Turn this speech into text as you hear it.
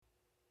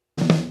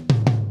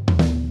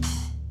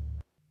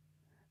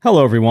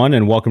Hello, everyone,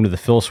 and welcome to the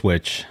Phil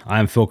Switch.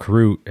 I'm Phil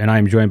Carroot, and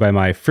I'm joined by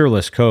my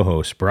fearless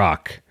co-host,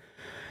 Brock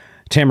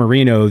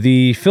Tamarino.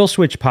 The Phil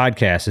Switch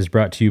podcast is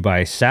brought to you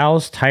by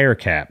Sal's Tire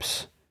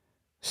Caps.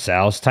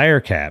 Sal's Tire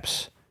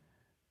Caps.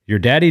 Your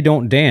daddy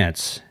don't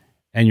dance,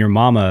 and your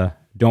mama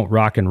don't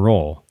rock and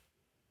roll,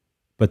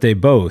 but they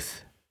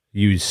both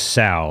use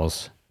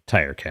Sal's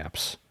Tire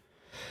Caps.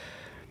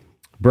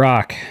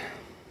 Brock,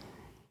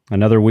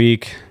 another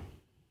week,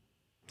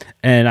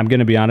 and I'm going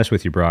to be honest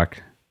with you,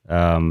 Brock.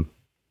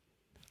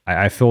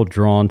 I feel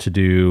drawn to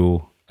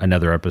do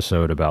another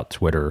episode about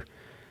Twitter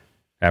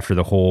after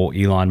the whole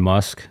Elon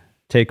Musk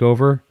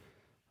takeover.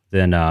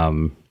 Then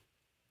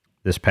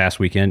this past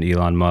weekend,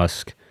 Elon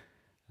Musk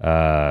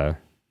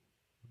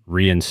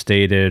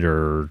reinstated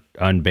or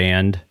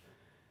unbanned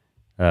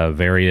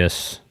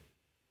various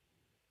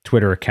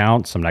Twitter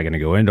accounts. I'm not going to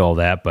go into all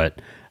that,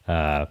 but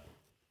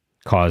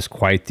caused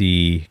quite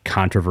the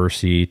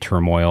controversy,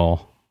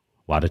 turmoil,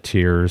 a lot of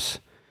tears,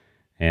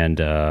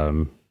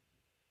 and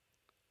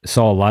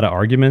saw a lot of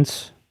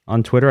arguments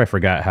on Twitter. I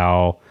forgot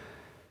how,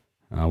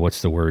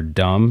 what's the word,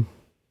 dumb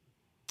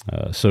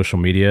social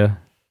media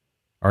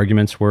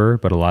arguments were,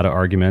 but a lot of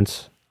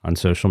arguments on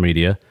social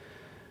media.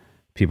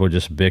 People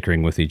just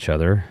bickering with each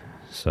other.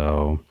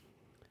 So,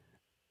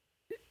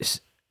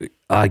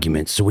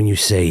 arguments. So when you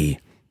say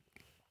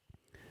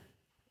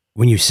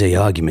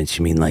arguments,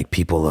 you mean like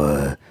people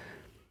are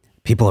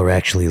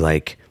actually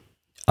like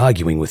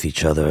arguing with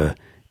each other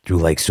through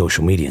like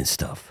social media and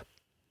stuff.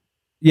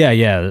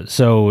 Yeah.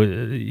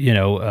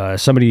 So,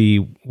 somebody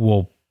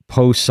will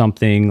post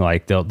something,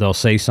 like they'll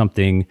say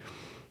something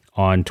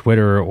on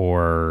Twitter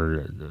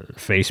or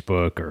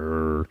Facebook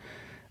or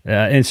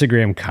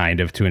Instagram, kind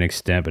of to an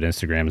extent, but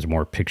Instagram is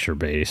more picture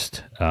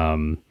based.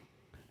 And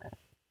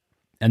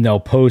they'll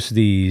post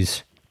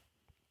these,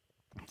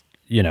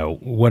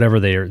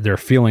 whatever their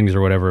feelings or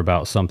whatever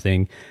about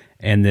something,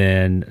 and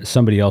then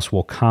somebody else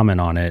will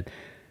comment on it.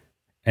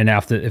 And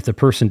if the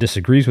person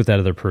disagrees with that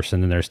other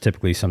person, then there's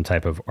typically some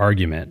type of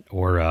argument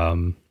or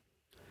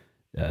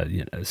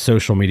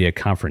social media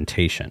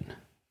confrontation,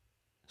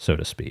 so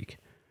to speak.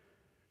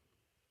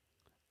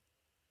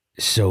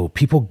 So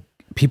people.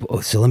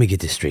 So let me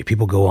get this straight.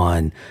 People go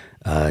on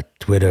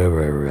Twitter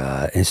or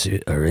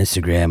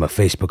Instagram or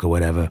Facebook or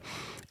whatever,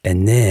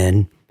 and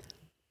then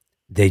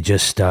they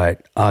just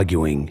start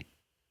arguing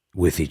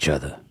with each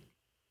other.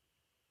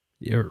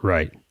 You're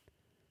right.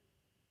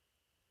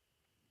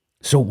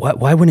 So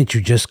why wouldn't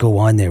you just go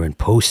on there and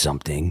post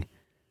something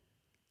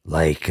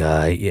like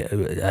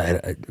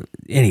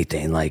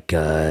anything, like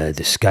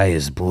the sky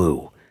is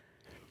blue?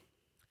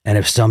 And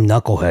if some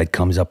knucklehead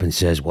comes up and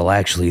says, well,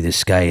 actually, the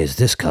sky is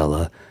this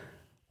color,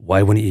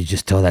 why wouldn't you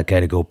just tell that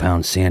guy to go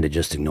pound sand or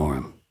just ignore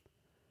him?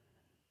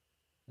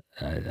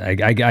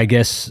 I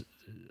guess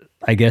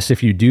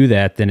if you do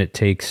that, then it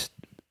takes,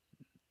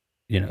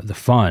 the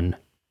fun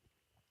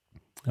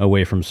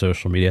away from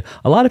social media.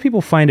 A lot of people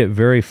find it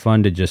very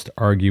fun to just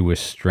argue with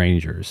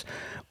strangers.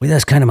 Well,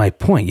 that's kind of my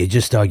point. You're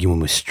just arguing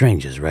with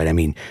strangers, right? I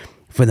mean,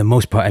 for the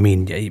most part,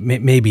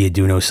 maybe you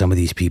do know some of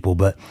these people,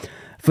 but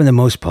for the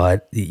most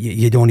part,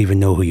 you don't even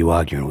know who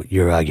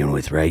you're arguing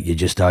with, right? You're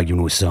just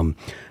arguing with some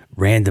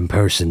random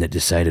person that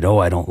decided,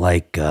 I don't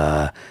like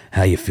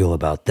how you feel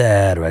about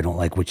that, or I don't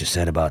like what you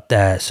said about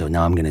that, so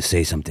now I'm going to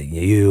say something to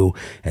you,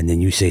 and then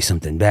you say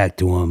something back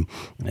to him.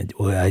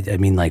 I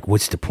mean, like,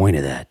 what's the point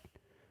of that?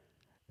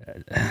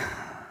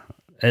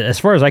 As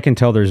far as I can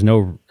tell, there's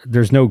no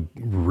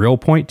real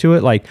point to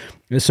it. Like,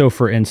 so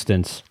for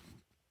instance,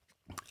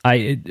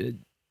 on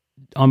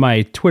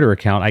my Twitter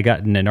account, I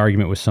got in an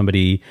argument with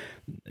somebody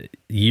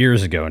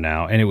years ago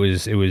now, and it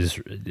was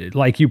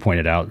like you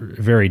pointed out,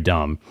 very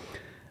dumb.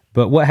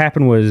 But what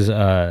happened was,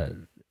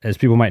 as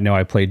people might know,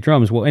 I played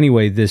drums. Well,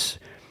 anyway, this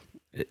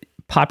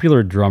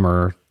popular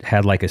drummer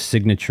had like a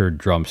signature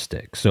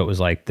drumstick. So it was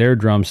like their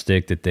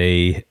drumstick that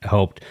they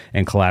helped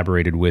and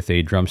collaborated with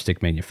a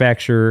drumstick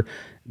manufacturer.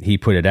 He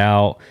put it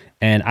out,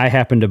 and I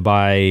happened to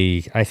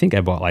I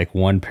bought like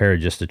one pair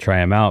just to try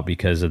them out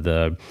because of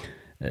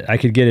I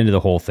could get into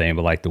the whole thing,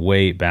 but like the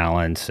weight,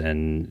 balance,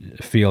 and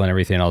feel and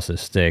everything else of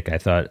the stick, I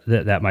thought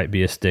that might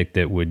be a stick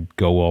that would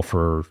go well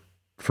for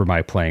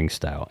my playing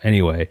style.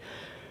 Anyway,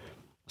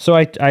 so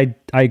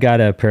I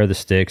got a pair of the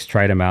sticks,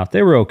 tried them out.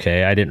 They were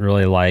okay. I didn't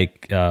really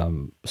like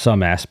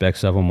some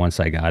aspects of them once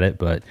I got it,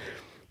 but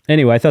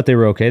anyway, I thought they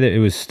were okay. It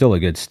was still a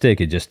good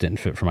stick. It just didn't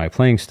fit for my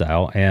playing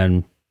style.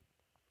 And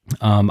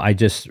I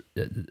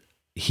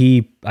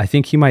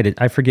think he might have,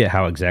 I forget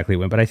how exactly it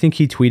went, but I think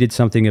he tweeted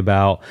something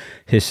about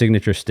his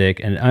signature stick,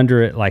 and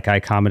under it, like,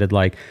 I commented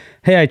like,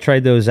 hey, I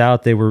tried those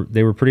out. They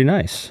were pretty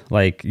nice.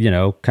 Like,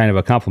 kind of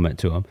a compliment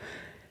to him.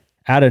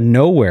 Out of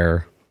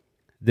nowhere,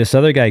 this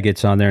other guy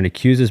gets on there and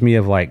accuses me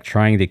of like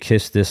trying to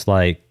kiss this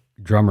like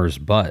drummer's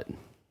butt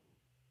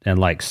and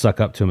like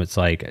suck up to him. It's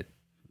like,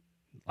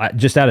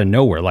 just out of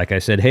nowhere. Like I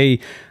said, hey,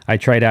 I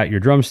tried out your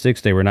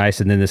drumsticks. They were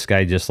nice. And then this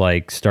guy just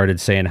like started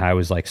saying how I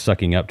was like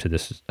sucking up to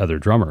this other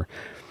drummer.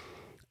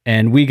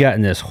 And we got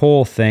in this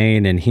whole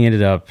thing, and he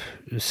ended up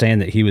saying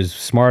that he was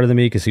smarter than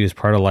me because he was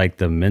part of like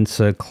the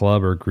Mensa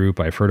club or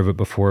group. I've heard of it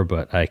before,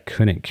 but I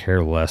couldn't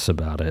care less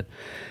about it.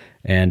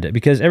 And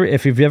because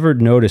if you've ever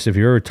noticed, if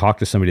you ever talked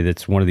to somebody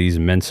that's one of these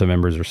Mensa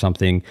members or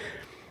something,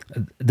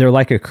 they're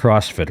like a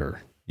CrossFitter,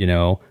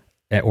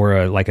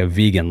 or like a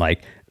vegan.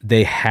 Like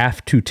they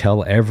have to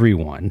tell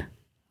everyone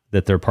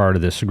that they're part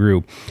of this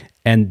group.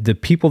 And the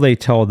people they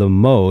tell the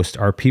most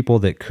are people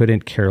that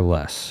couldn't care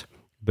less.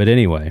 But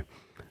anyway,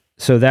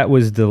 so that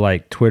was the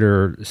like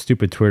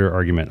stupid Twitter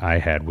argument I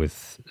had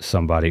with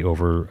somebody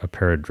over a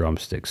pair of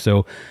drumsticks.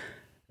 So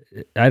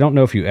I don't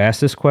know if you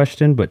asked this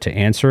question, but to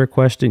answer a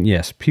question,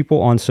 yes,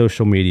 people on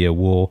social media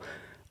will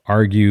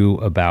argue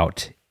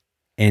about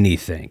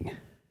anything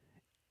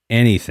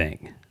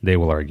they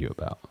will argue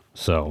about.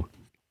 So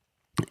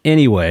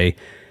anyway,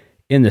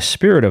 in the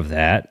spirit of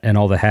that and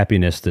all the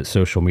happiness that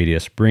social media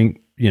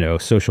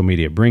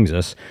brings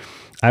us,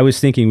 I was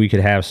thinking we could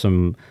have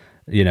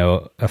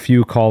a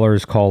few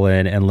callers call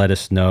in and let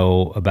us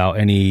know about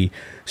any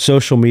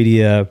social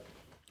media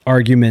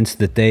arguments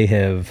that they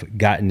have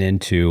gotten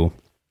into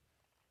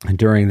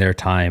during their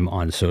time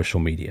on social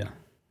media.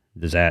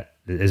 Is that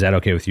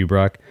okay with you,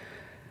 Brock?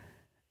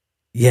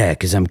 Yeah,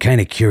 because I'm kind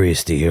of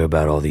curious to hear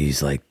about all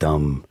these like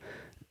dumb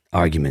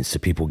arguments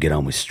that people get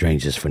on with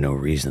strangers for no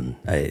reason.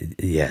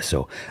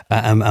 So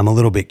I'm a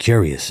little bit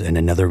curious, and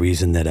another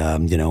reason that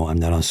I'm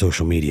not on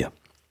social media.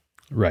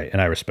 Right,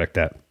 and I respect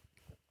that.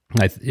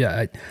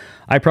 I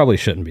probably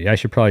shouldn't be. I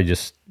should probably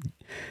just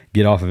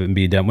get off of it and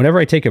be done. Whenever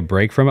I take a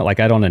break from it, like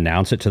I don't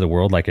announce it to the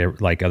world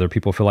like other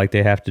people feel like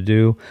they have to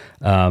do.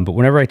 But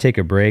whenever I take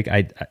a break,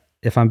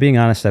 if I'm being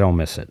honest, I don't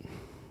miss it.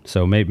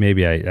 So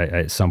maybe I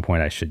at some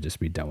point I should just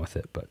be done with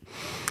it. But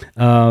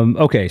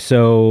okay,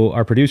 so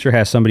our producer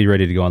has somebody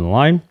ready to go on the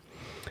line.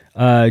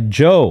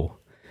 Joe,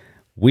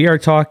 we are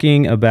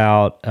talking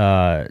about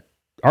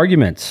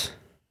arguments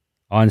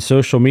on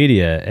social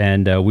media,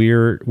 and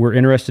we're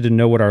interested to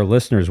know what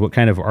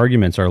kind of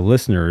arguments our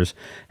listeners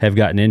have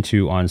gotten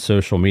into on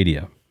social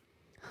media.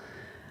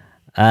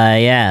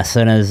 As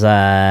soon as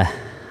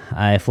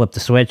I flipped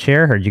the switch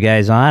here, heard you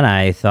guys on,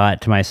 I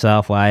thought to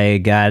myself, well, I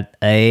got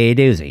a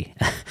doozy.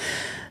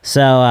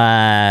 So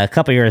a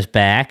couple years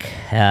back,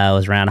 it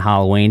was around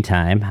Halloween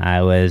time,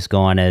 I was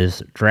going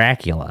as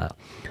Dracula.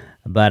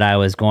 But I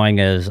was going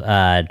as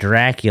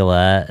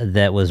Dracula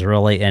that was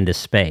really into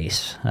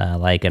space,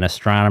 like an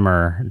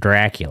astronomer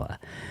Dracula.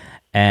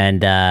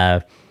 And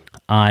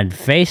on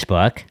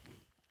Facebook,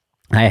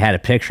 I had a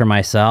picture of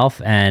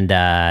myself and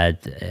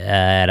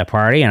at a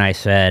party, and I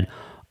said,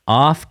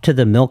 "Off to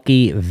the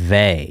Milky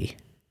Way."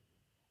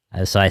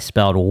 So I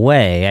spelled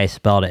way. I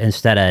spelled it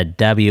instead of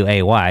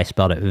W-A-Y. I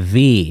spelled it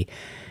V-A-Y,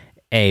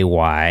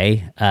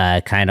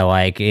 kind of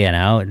like,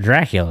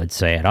 Dracula would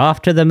say it.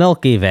 Off to the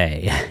Milky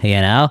Way,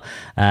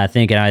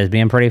 thinking I was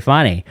being pretty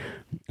funny.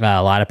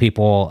 A lot of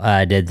people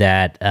did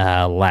that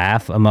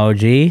laugh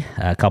emoji.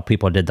 A couple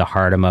people did the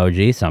heart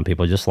emoji. Some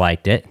people just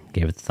liked it,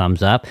 gave it the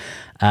thumbs up.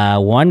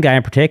 One guy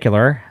in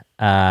particular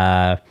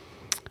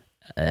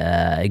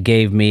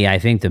gave me, I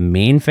think, the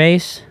mean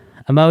face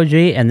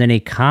emoji, and then he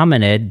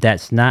commented,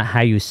 "That's not how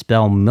you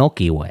spell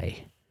Milky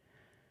Way."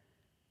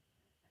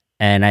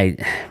 And I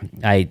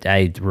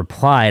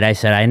replied, I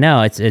said, "I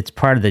know, it's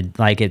part of the,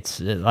 it's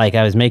like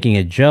I was making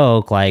a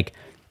joke, like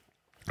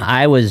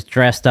I was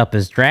dressed up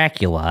as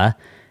Dracula,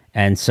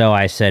 and so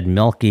I said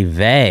Milky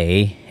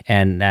Way,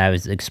 and I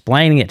was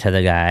explaining it to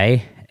the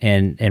guy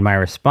in my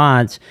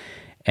response,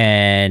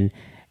 and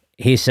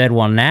he said,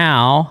 well,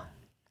 now,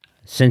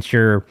 since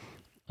you're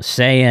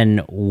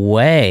saying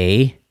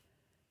way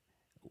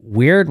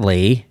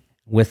weirdly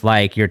with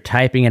like you're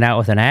typing it out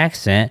with an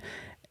accent,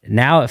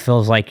 now it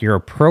feels like you're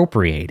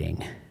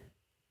appropriating."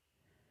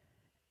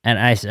 And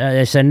I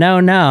said,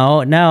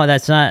 no,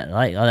 that's not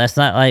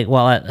like,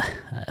 well,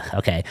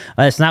 okay,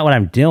 that's not what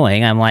I'm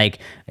doing. I'm like,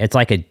 it's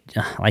like a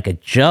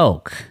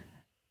joke,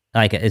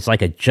 it's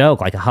like a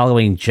joke, like a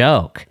Halloween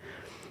joke.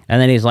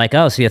 And then he's like,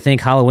 "Oh, so you think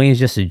Halloween's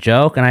just a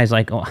joke?" And I was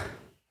like, well,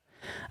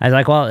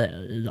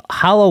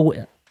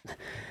 Halloween,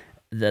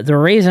 the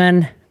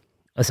reason.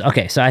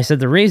 Okay, so I said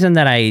the reason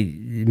that I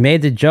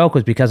made the joke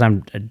was because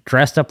I'm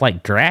dressed up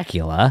like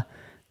Dracula,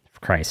 for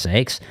Christ's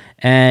sakes,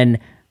 and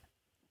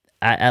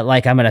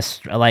I'm a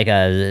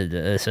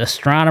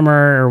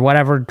astronomer or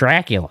whatever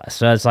Dracula.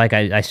 So it's like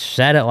I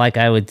said it like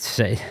I would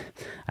say.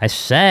 I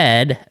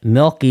said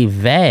Milky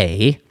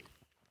Way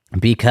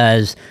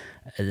because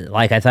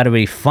like I thought it'd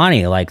be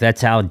funny, like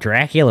that's how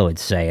Dracula would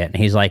say it. And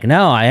he's like,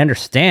 "No, I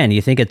understand.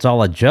 You think it's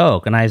all a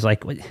joke." And I was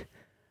like,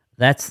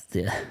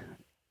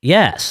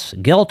 yes,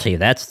 guilty.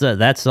 That's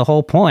the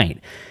whole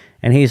point.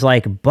 And he's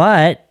like,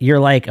 "But you're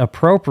like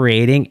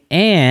appropriating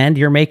and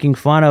you're making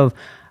fun of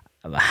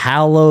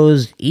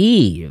Hallows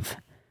Eve."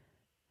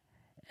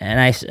 And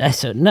I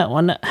said,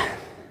 no.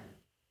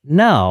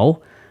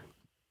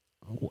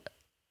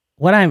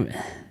 What I'm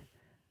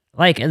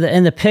like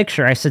in the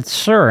picture, I said,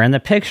 "Sir, in the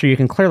picture you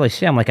can clearly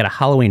see I'm like at a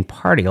Halloween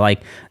party.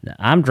 Like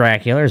I'm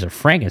Dracula. There's a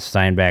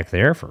Frankenstein back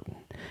there for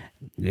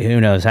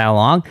who knows how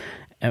long."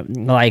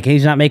 like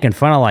he's not making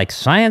fun of like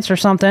science or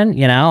something,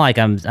 you know, like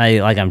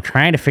I'm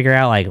trying to figure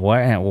out like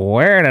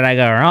where did I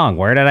go wrong?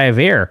 Where did I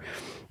veer?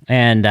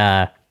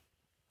 And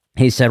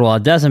he said, well,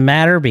 it doesn't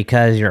matter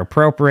because you're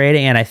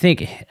appropriating. And I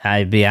think,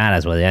 I'd be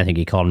honest with you, I think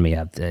he called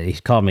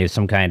me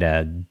some kind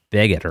of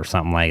bigot or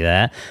something like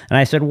that. And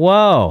I said,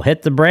 whoa,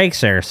 hit the brakes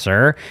there,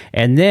 sir.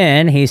 And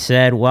then he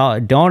said, well,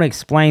 don't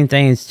explain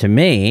things to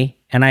me.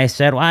 And I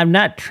said, well, I'm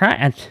not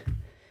trying.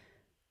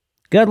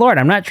 Good Lord,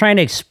 I'm not trying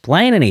to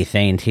explain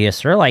anything to you,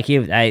 sir.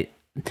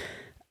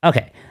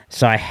 Okay,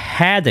 so I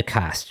had the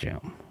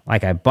costume.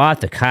 Like, I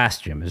bought the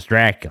costume as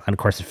Dracula. And, of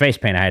course, the face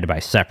paint I had to buy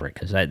separate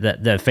because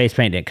the face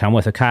paint didn't come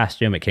with a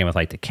costume. It came with,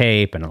 like, the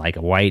cape and, like,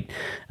 a white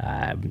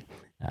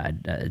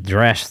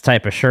dress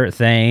type of shirt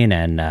thing.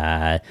 And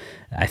I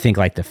think,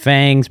 like, the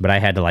fangs. But I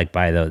had to, like,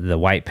 buy the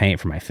white paint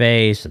for my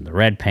face and the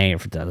red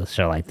paint to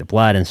show, like, the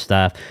blood and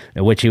stuff,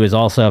 which he was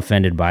also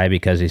offended by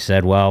because he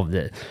said, well,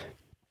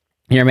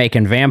 you're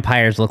making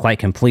vampires look like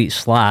complete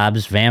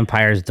slobs.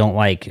 Vampires don't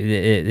like...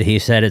 He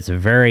said it's a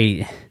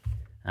very...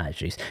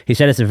 He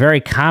said it's a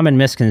very common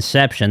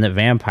misconception that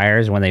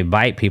vampires, when they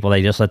bite people,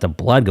 they just let the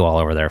blood go all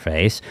over their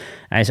face.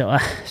 And I said, well,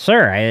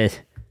 sir,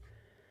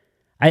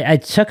 I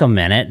took a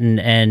minute,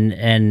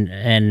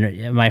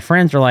 and my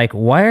friends were like,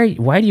 why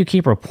do you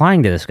keep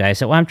replying to this guy? I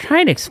said, well, I'm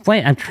trying to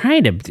explain. I'm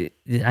trying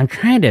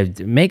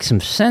to make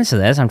some sense of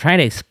this. I'm trying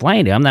to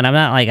explain to him that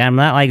I'm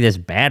not like this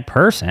bad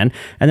person.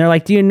 And they're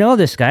like, do you know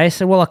this guy? I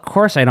said, well, of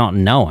course I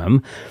don't know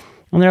him.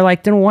 And they're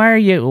like, then why are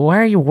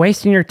you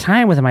wasting your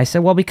time with him? I said,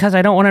 well, because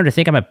I don't want him to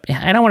think I'm a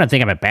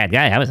bad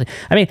guy.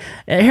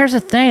 Here's the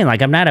thing,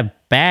 like, I'm not a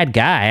bad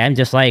guy. I'm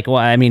just like, well,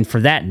 I mean,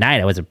 for that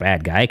night I was a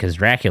bad guy because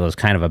Dracula's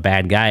kind of a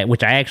bad guy,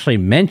 which I actually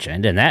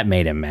mentioned, and that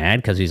made him mad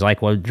because he's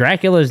like, well,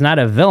 Dracula's not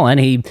a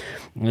villain.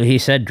 He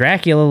said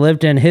Dracula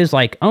lived in his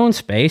like own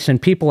space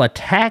and people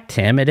attacked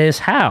him at his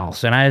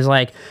house. And I was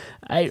like,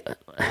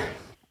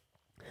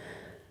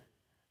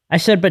 I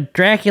said, but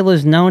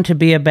Dracula's known to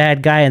be a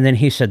bad guy. And then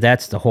he said,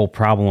 that's the whole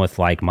problem with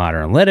like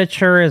modern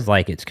literature is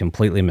like it's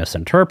completely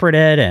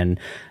misinterpreted. And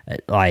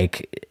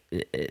like,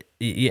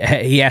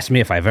 he asked me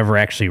if I've ever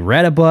actually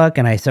read a book.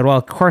 And I said, well,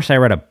 of course I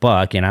read a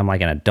book. You know, I'm like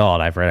an adult.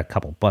 I've read a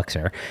couple books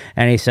here.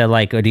 And he said,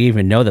 like, do you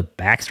even know the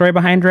backstory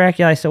behind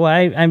Dracula? I said, well,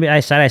 I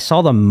said, I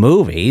saw the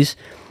movies.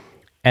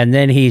 And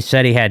then he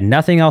said he had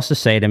nothing else to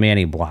say to me and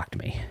he blocked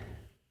me.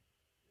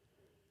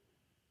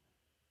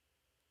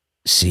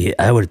 See,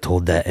 I would have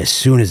told that as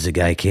soon as the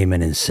guy came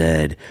in and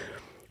said,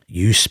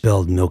 you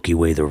spelled Milky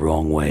Way the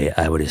wrong way.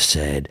 I would have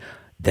said,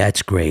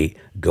 that's great.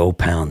 Go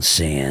pound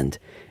sand.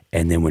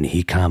 And then when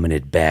he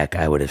commented back,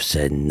 I would have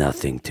said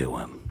nothing to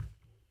him.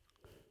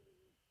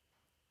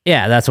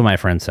 Yeah, that's what my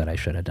friends said I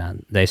should have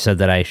done. They said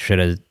that I should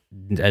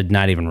have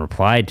not even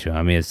replied to him.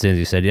 I mean, as soon as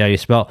he said, yeah, you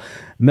spelled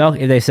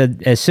Milky, they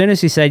said, as soon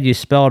as he said you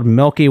spelled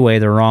Milky Way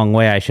the wrong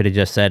way, I should have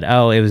just said,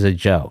 oh, it was a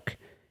joke.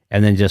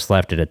 And then just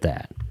left it at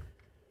that.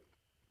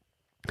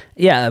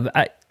 Yeah,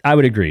 I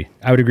would agree.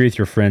 I would agree with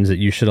your friends that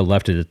you should have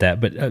left it at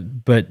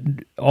that. But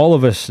all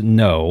of us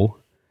know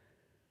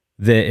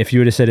that if you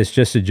would have said it's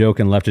just a joke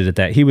and left it at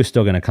that, he was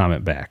still going to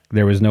comment back.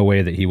 There was no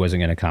way that he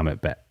wasn't going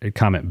to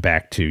comment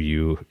back to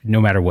you,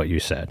 no matter what you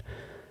said.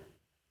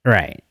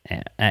 Right.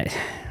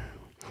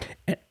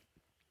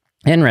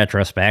 In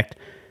retrospect,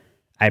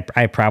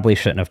 I probably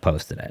shouldn't have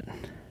posted it.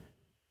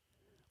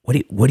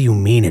 What do you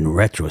mean in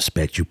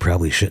retrospect you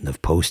probably shouldn't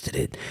have posted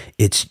it?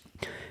 It's...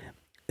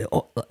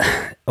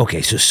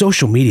 Okay, so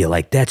social media,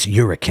 like, that's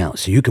your account,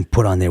 so you can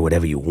put on there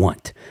whatever you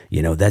want.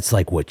 You know, that's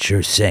like what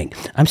you're saying.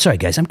 I'm sorry,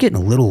 guys, I'm getting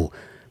a little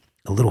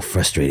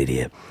frustrated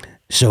here.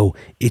 So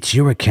it's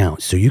your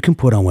account, so you can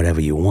put on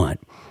whatever you want.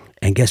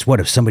 And guess what?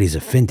 If somebody's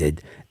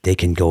offended, they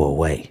can go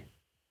away.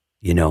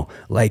 You know,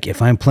 like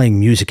if I'm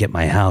playing music at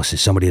my house and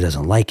somebody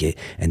doesn't like it,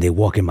 and they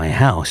walk in my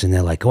house and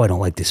they're like, oh, I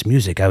don't like this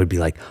music, I would be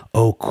like,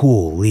 oh,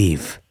 cool,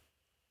 leave.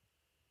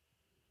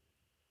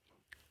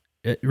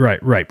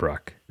 Right,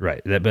 Brock.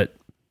 Right. But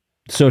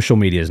social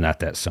media is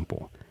not that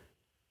simple.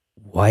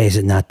 Why is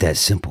it not that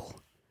simple?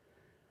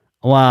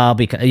 Well,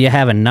 because you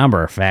have a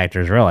number of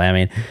factors, really. I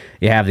mean,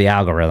 you have the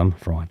algorithm,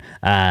 for one.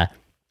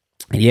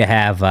 You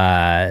have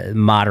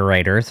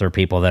moderators or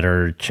people that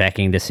are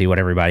checking to see what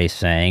everybody's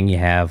saying. You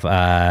have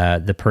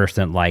the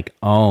person that like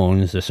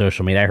owns the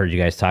social media. I heard you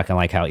guys talking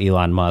like how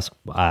Elon Musk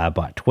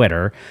bought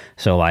Twitter.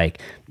 So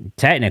like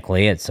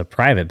technically it's a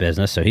private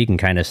business. So he can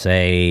kind of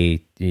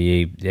say,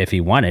 if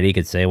he wanted, he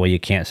could say, well, you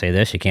can't say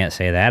this, you can't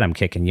say that. I'm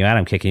kicking you out.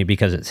 I'm kicking you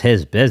because it's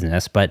his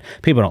business. But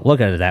people don't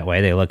look at it that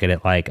way. They look at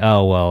it like,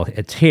 oh, well,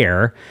 it's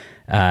here.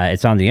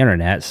 It's on the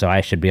internet. So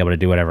I should be able to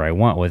do whatever I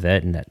want with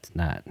it. And that's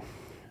not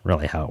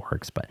really how it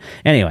works. But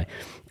anyway,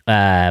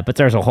 but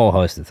there's a whole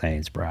host of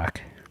things, Brock.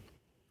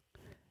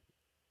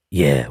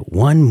 Yeah,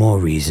 one more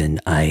reason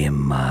I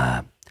am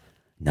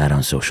not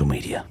on social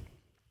media.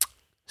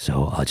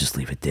 So I'll just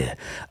leave it there.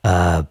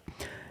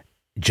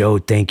 Joe,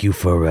 thank you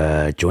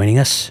for joining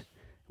us.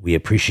 We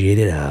appreciate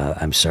it.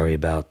 I'm sorry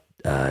about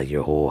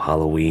your whole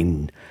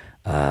Halloween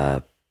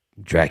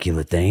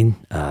Dracula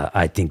thing.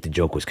 I think the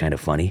joke was kind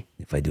of funny,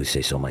 if I do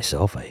say so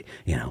myself.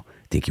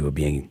 think you were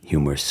being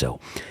humorous. So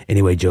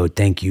anyway, Joe,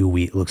 thank you.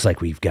 Looks like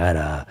we've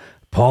got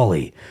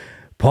Paulie.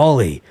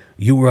 Paulie,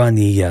 you were on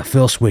the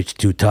Phil switch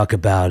to talk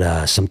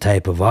about some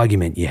type of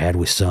argument you had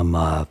with some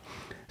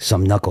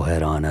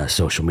knucklehead on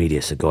social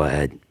media. So go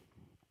ahead.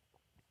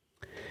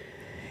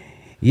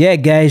 Yeah,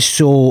 guys.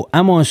 So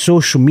I'm on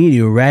social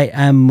media, right?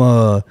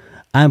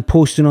 I'm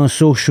posting on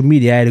social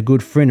media. I had a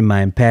good friend of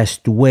mine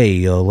passed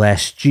away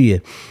last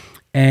year,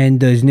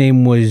 and his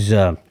name was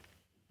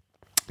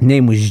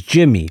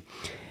Jimmy,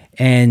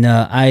 and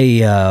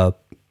I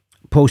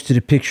posted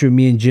a picture of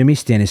me and Jimmy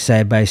standing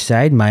side by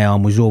side. My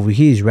arm was over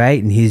his,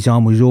 right, and his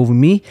arm was over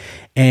me,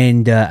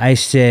 and I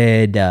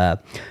said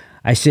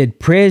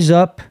prayers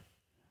up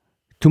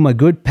to my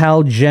good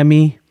pal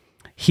Jimmy.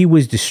 He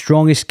was the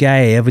strongest guy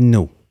I ever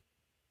knew.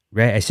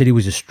 Right? I said he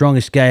was the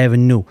strongest guy I ever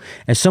knew.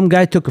 And some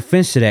guy took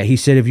offense to that. He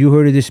said, have you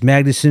heard of this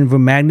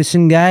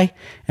Magnuson guy?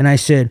 And I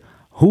said,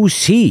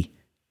 who's he?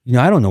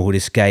 I don't know who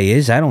this guy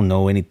is. I don't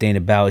know anything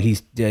about.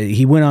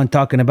 He went on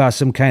talking about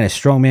some kind of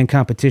strongman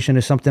competition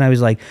or something. I was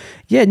like,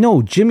 yeah,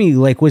 no, Jimmy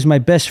was my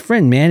best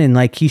friend, man,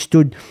 and he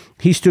stood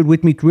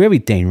with me through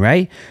everything,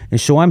 right? And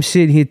so I'm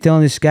sitting here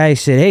telling this guy, I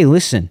said, hey,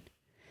 listen,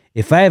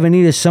 if I ever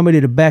needed somebody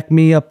to back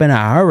me up in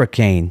a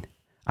hurricane,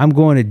 I'm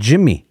going to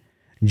Jimmy.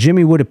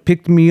 Jimmy would have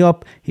picked me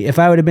up. If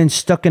I would have been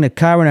stuck in a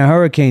car in a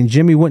hurricane,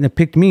 Jimmy wouldn't have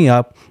picked me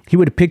up. He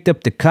would have picked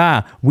up the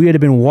car. We would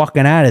have been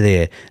walking out of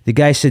there. The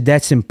guy said,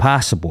 that's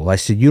impossible. I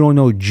said, you don't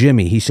know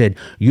Jimmy. He said,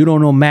 you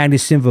don't know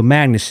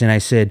Magnuson. I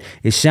said,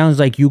 it sounds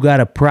like you got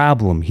a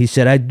problem. He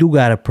said, I do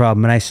got a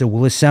problem. And I said,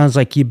 well, it sounds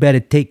like you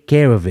better take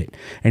care of it.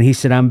 And he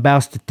said, I'm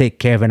about to take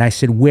care of it. And I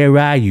said, where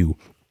are you?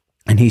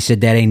 And he said,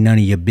 that ain't none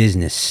of your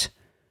business.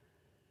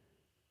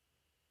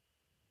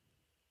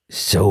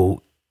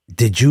 So,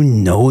 did you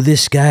know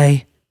this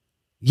guy?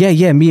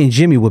 Yeah, me and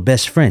Jimmy were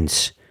best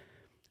friends.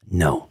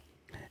 No.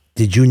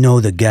 Did you know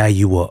the guy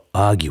you were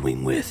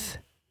arguing with?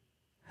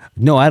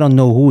 No, I don't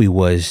know who he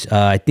was.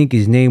 I think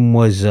his name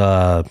was,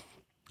 I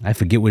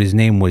forget what his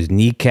name was,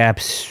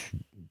 Kneecaps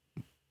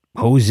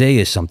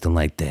Jose or something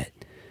like that.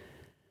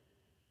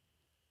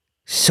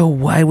 So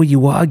why were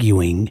you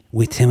arguing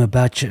with him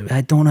about your,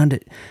 I don't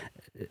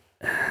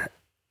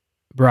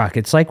Brock,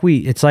 it's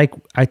like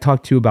I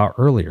talked to you about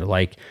earlier,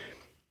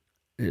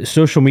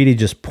 social media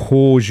just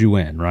pulls you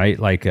in, right?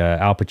 Like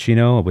Al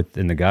Pacino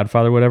in The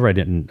Godfather, or whatever.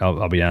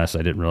 I'll be honest,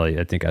 I don't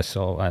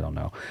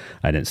know.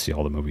 I didn't see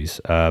all the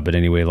movies. But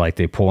anyway,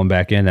 they pull him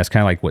back in. That's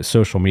kind of like what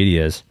social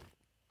media is.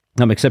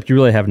 Except you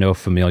really have no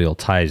familial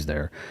ties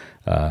there.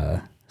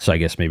 So I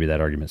guess maybe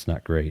that argument's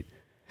not great.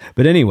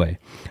 But anyway,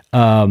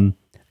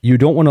 you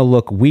don't want to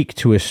look weak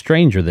to a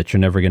stranger that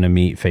you're never going to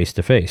meet face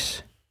to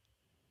face.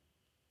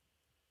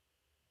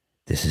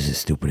 This is the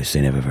stupidest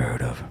thing I've ever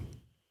heard of.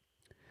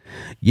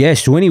 Yeah,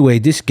 so anyway,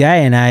 this guy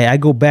and I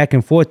go back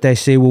and forth. I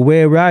say, well,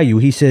 where are you?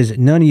 He says,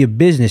 none of your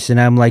business. And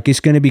I'm like, it's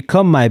going to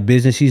become my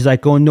business. He's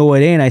like, oh, no,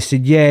 it ain't. I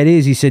said, yeah, it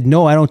is. He said,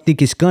 no, I don't think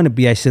it's going to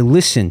be. I said,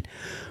 listen,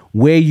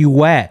 where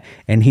you at?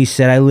 And he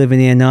said, I live in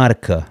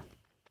Antarctica.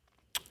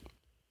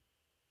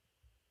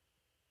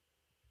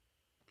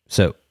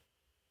 So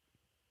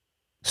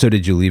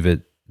did you leave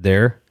it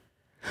there?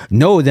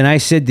 No, then I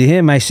said to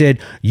him, I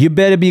said, you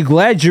better be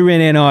glad you're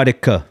in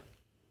Antarctica.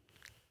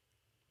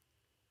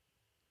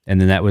 And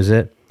then that was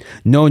it?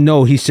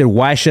 No. He said,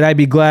 why should I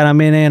be glad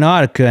I'm in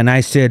Antarctica? And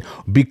I said,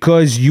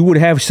 because you would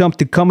have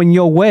something coming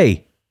your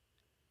way.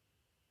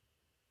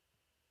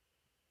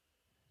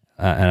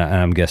 And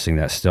I'm guessing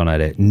that's still not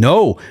it.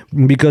 No,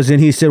 because then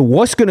he said,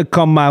 what's going to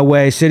come my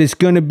way? I said, it's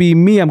going to be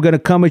me. I'm going to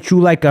come at you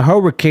like a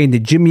hurricane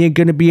that Jimmy ain't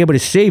going to be able to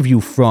save you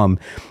from.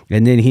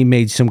 And then he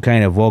made some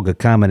kind of vulgar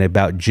comment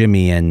about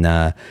Jimmy. And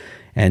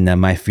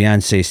my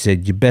fiance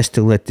said, you best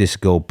to let this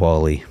go,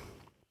 Paulie.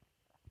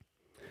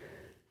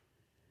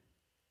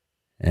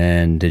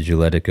 And did you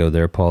let it go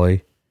there,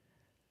 Paulie?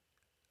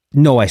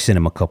 No, I sent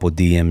him a couple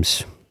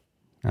DMs.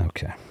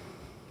 Okay.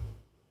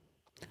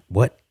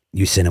 What?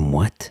 You sent him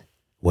what?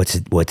 What's a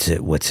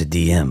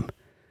DM?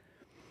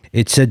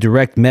 It's a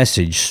direct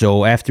message.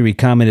 So after he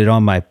commented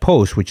on my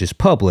post, which is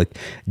public,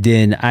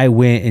 then I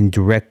went and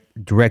direct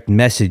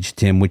messaged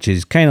him, which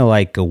is kind of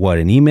like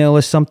an email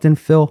or something,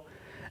 Phil?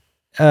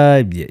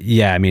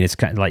 Yeah, it's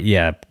kind of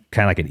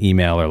like an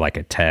email or like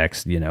a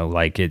text,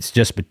 it's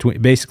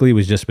just basically it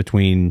was just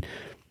between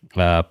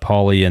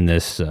Paulie and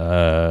this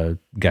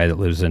guy that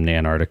lives in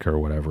Antarctica or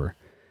whatever.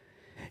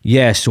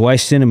 Yeah, so I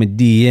sent him a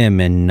DM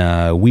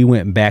and we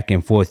went back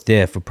and forth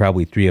there for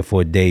probably 3 or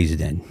 4 days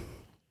then.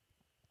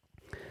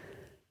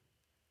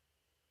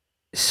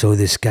 So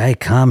this guy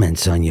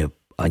comments on your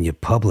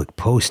public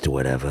post or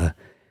whatever,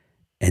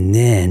 and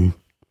then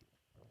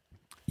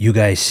you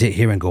guys sit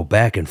here and go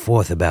back and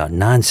forth about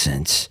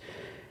nonsense,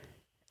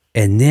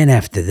 and then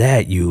after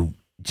that you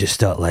just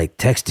start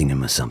texting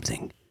him or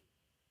something.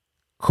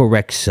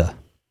 Correct, sir.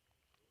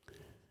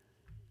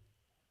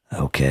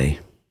 Okay.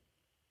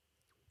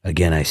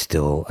 Again, I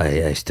still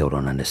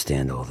don't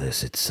understand all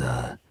this.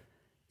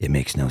 It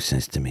makes no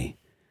sense to me.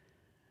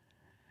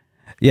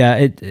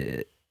 Yeah,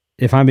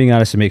 if I'm being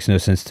honest, it makes no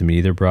sense to me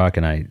either, Brock.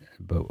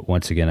 But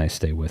once again, I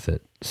stay with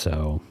it.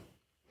 So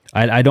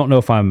I don't know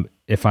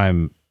if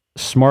I'm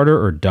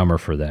smarter or dumber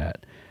for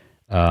that.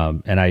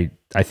 And I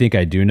think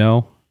I do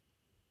know,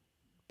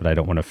 but I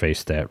don't want to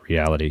face that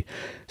reality.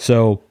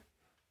 So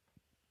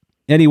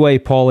anyway,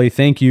 Paulie,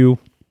 thank you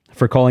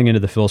for calling into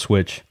the Phil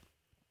Switch.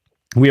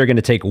 We are going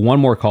to take one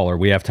more caller.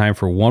 We have time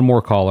for one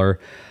more caller.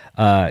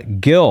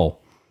 Gil,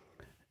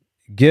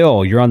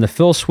 you're on the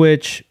Phil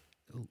Switch.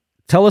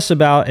 Tell us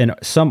about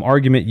some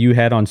argument you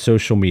had on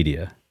social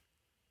media.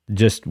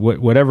 Just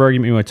whatever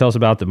argument you want to tell us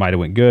about that might have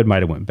went good,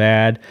 might have went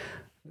bad.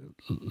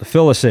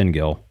 Fill us in,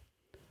 Gil.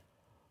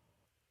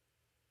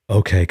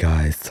 Okay,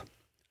 guys.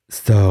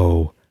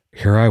 So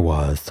here I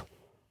was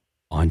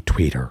on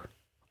Twitter.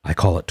 I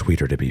call it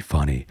Twitter to be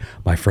funny.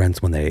 My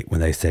friends, when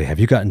they say, "Have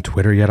you gotten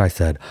Twitter yet?" I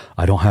said,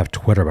 "I don't have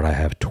Twitter, but I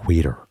have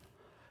Tweeter,"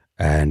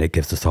 and it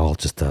gives us all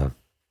just a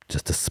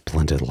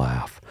splendid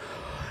laugh.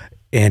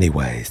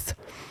 Anyways,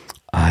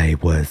 I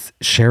was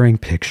sharing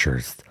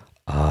pictures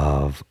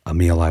of a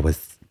meal I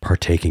was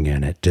partaking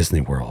in at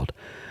Disney World,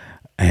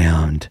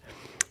 and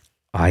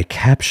I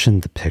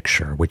captioned the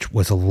picture, which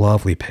was a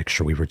lovely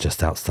picture. We were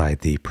just outside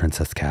the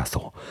Princess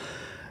Castle,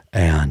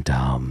 and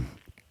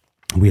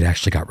we'd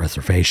actually got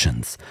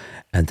reservations,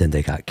 and then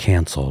they got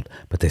canceled,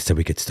 but they said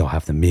we could still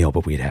have the meal,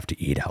 but we'd have to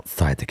eat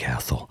outside the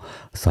castle.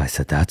 So I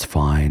said, that's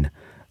fine.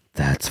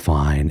 That's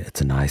fine.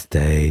 It's a nice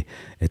day.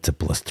 It's a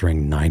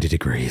blistering 90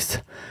 degrees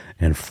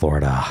in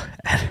Florida.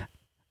 And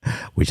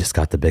we just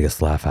got the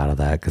biggest laugh out of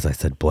that because I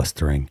said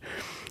blistering.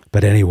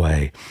 But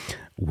anyway,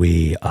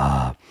 we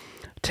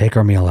take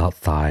our meal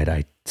outside.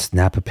 I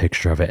snap a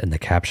picture of it, and the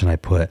caption I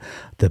put,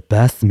 "The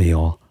best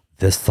meal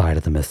this side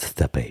of the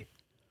Mississippi."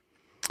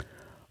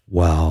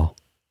 Well,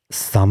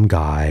 some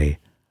guy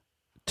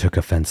took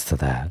offense to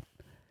that.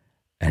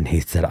 And he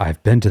said,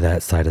 "I've been to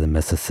that side of the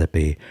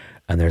Mississippi,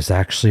 and there's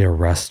actually a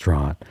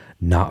restaurant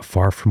not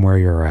far from where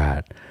you're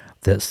at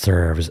that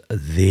serves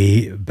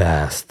the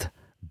best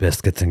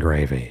biscuits and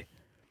gravy."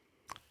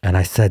 And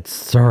I said,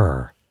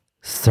 sir,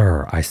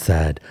 I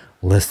said,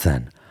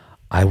 "Listen,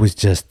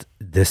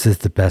 this is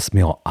the best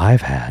meal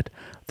I've had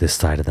this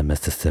side of the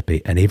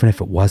Mississippi. And even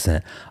if it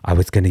wasn't, I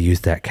was going to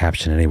use that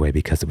caption anyway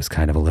because it was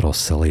kind of a little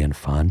silly and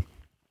fun."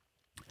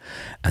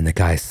 And the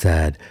guy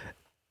said,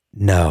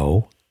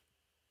 no,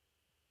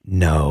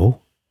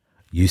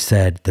 you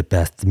said the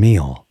best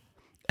meal.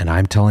 And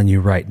I'm telling you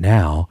right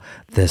now,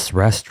 this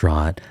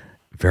restaurant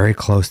very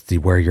close to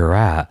where you're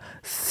at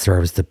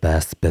serves the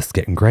best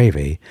biscuit and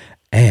gravy.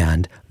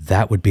 And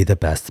that would be the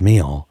best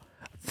meal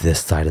this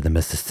side of the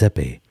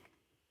Mississippi.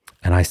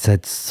 And I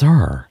said,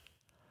 "Sir,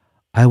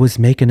 I was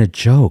making a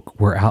joke.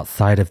 We're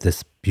outside of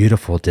this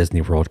beautiful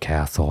Disney World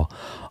castle.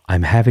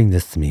 I'm having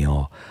this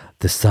meal.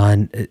 The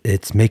sun,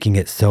 it's making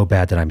it so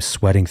bad that I'm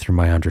sweating through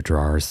my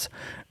underdrawers,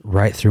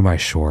 right through my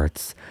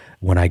shorts.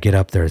 When I get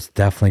up, there's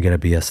definitely going to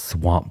be a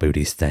swamp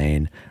booty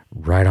stain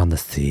right on the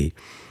seat."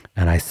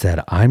 And I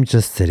said, "I'm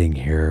just sitting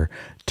here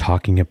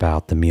talking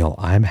about the meal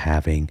I'm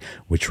having,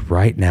 which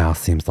right now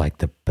seems like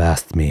the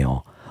best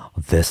meal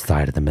this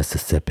side of the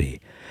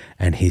Mississippi."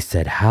 And he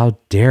said, "How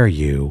dare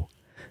you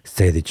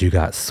say that you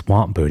got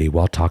swamp booty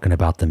while talking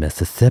about the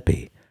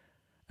Mississippi?"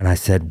 And I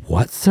said,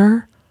 "What,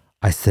 sir?"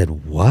 I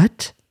said,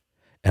 "What?"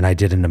 And I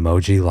did an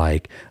emoji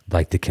like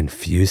the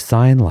confused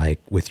sign, like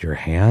with your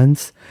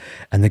hands.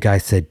 And the guy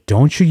said,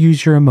 "Don't you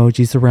use your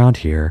emojis around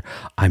here.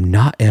 I'm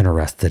not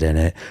interested in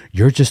it.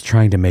 You're just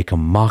trying to make a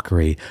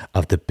mockery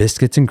of the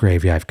biscuits and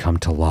gravy I've come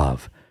to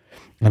love."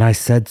 And I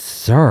said,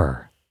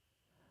 sir.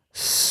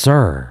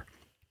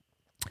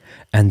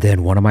 And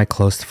then one of my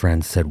close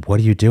friends said, "What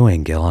are you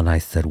doing, Gil?" And I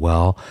said,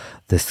 "Well,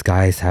 this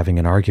guy's having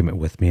an argument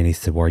with me." And he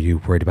said, "Well, are you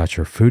worried about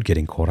your food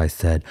getting cold?" I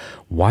said,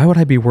 "Why would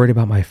I be worried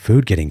about my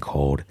food getting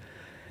cold?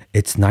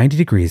 It's 90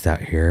 degrees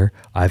out here.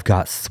 I've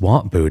got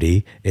swamp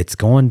booty. It's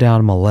going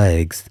down my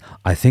legs.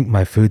 I think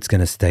my food's going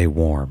to stay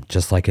warm,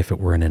 just like if it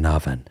were in an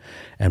oven."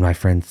 And my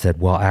friend said,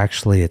 "Well,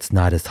 actually, it's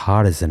not as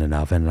hot as in an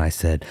oven." And I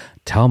said,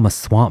 "Tell my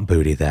swamp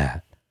booty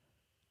that."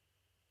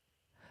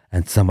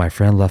 And so my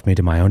friend left me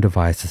to my own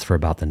devices for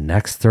about the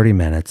next 30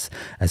 minutes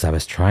as I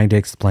was trying to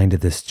explain to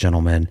this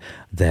gentleman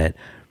that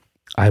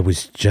I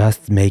was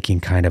just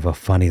making kind of a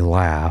funny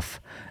laugh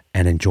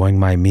and enjoying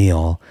my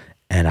meal,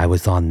 and I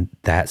was on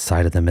that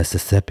side of the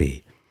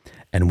Mississippi.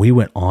 And we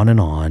went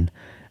on,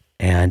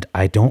 and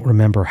I don't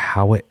remember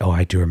how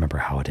I do remember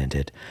how it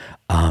ended.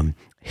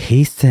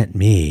 He sent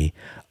me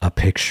a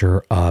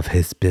picture of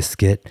his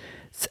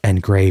biscuits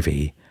and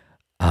gravy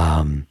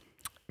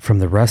from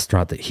the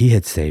restaurant that he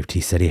had saved. He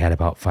said he had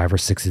about 5 or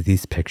 6 of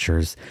these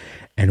pictures,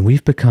 and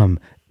we've become,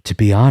 to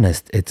be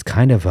honest, it's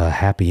kind of a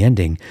happy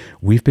ending.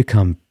 We've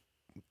become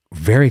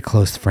very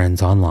close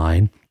friends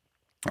online.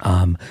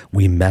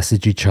 We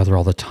message each other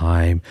all the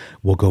time.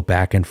 We'll go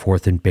back and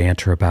forth and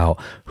banter about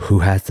who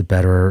has the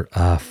better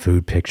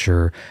food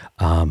picture,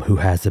 who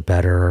has a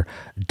better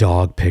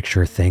dog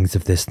picture, things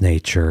of this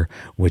nature,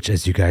 which,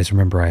 as you guys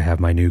remember, I have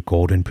my new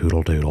golden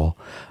poodle doodle.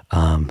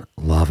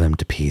 Love him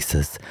to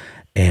pieces.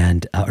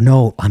 And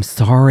no, I'm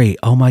sorry.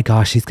 Oh my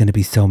gosh, he's going to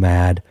be so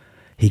mad.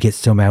 He gets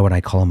so mad when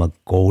I call him a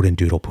golden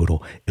doodle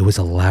poodle. It was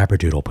a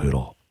labradoodle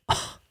poodle.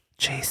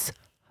 Jeez,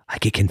 I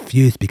get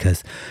confused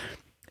because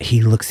he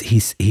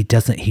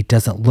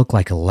doesn't look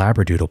like a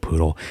labradoodle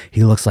poodle.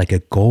 He looks like a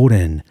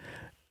golden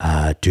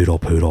doodle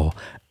poodle.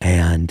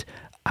 And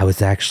I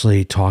was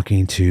actually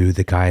talking to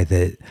the guy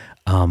that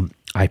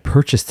I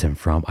purchased him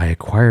from. I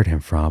acquired him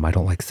from. I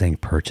don't like saying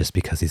purchase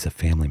because he's a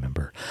family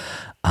member.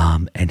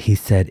 And he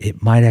said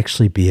it might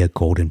actually be a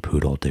golden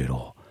poodle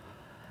doodle.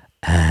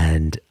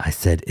 And I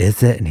said,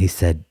 is it? And he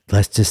said,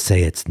 let's just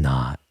say it's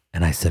not.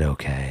 And I said,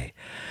 okay.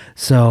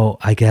 So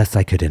I guess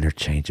I could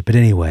interchange it. But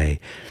anyway,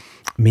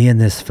 me and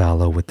this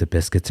fellow with the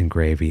biscuits and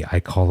gravy, I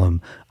call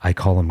him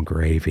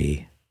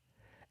Gravy.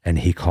 And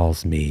he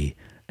calls me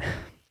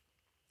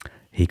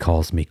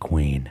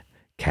Queen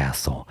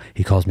Castle.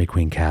 He calls me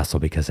Queen Castle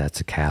because that's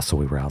a castle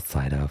we were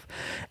outside of.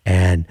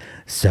 And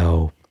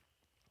so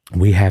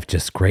we have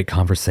just great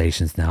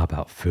conversations now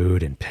about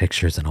food and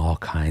pictures and all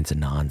kinds of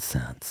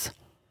nonsense.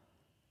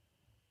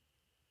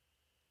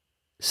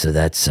 So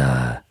that's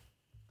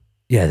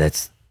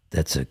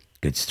that's a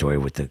good story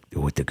with the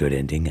good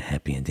ending, a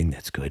happy ending.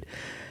 That's good.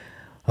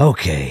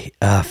 Okay,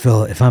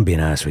 Phil, if I'm being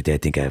honest with you, I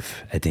think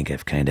I've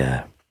kind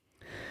of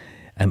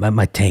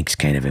my tank's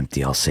kind of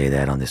empty. I'll say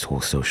that on this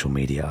whole social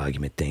media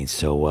argument thing.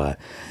 So,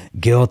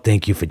 Gil,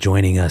 thank you for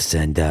joining us,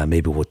 and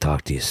maybe we'll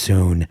talk to you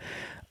soon.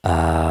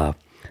 I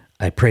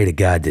pray to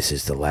God this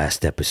is the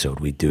last episode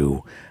we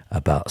do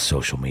about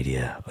social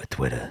media or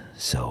Twitter.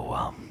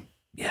 So,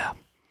 yeah.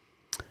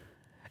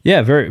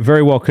 Yeah, very,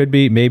 very well could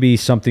be. Maybe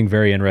something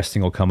very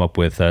interesting will come up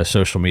with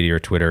social media or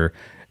Twitter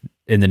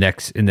in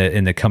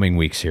the coming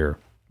weeks here,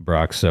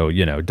 Brock. So,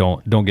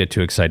 don't get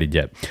too excited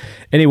yet.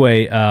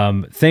 Anyway,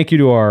 thank you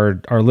to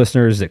our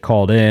listeners that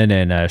called in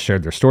and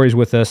shared their stories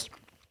with us.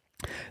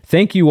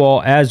 Thank you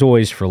all, as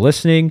always, for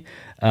listening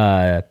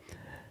to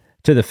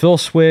the Phil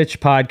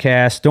Switch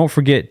podcast. Don't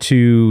forget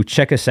to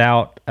check us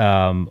out,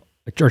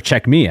 or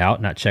check me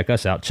out, not check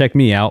us out. Check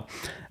me out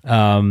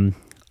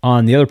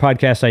on the other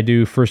podcast I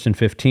do, First and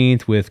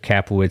 15th with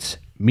Kaplowitz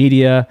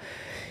Media.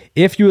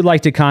 If you would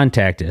like to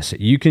contact us,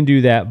 you can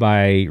do that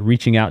by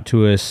reaching out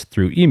to us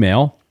through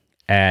email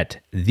at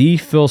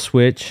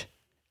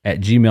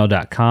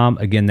thephilswitch@gmail.com.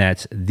 Again,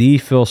 that's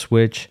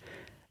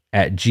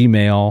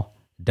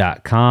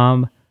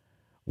thephilswitch@gmail.com.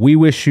 We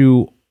wish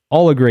you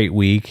all a great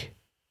week,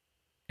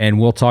 and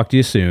we'll talk to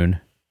you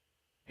soon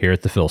here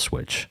at the Phil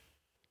Switch.